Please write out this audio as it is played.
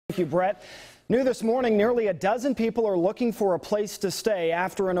Thank you, Brett. New this morning, nearly a dozen people are looking for a place to stay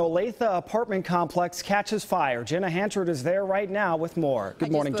after an Olathe apartment complex catches fire. Jenna Hanchard is there right now with more.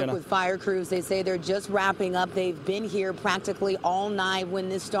 Good morning, Jenna. With fire crews, they say they're just wrapping up. They've been here practically all night when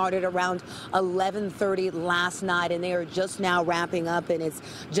this started around 11:30 last night, and they are just now wrapping up, and it's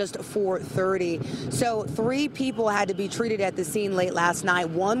just 4:30. So 3 people had to be treated at the scene late last night.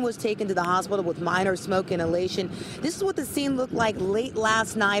 1 was taken to the hospital with minor smoke inhalation. This is what the scene looked like late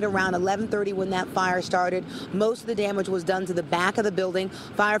last night around 11:30 when that fire started. Most of the damage was done to the back of the building.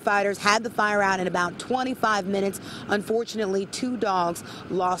 Firefighters had the fire out in about 25 minutes. Unfortunately, 2 dogs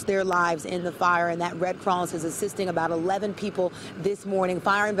lost their lives in the fire, and that Red Cross is assisting about 11 people this morning.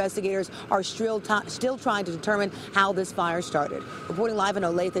 Fire investigators are still trying to determine how this fire started. Reporting live in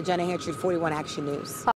Olathe, Jenna Hanchard, 41 Action News.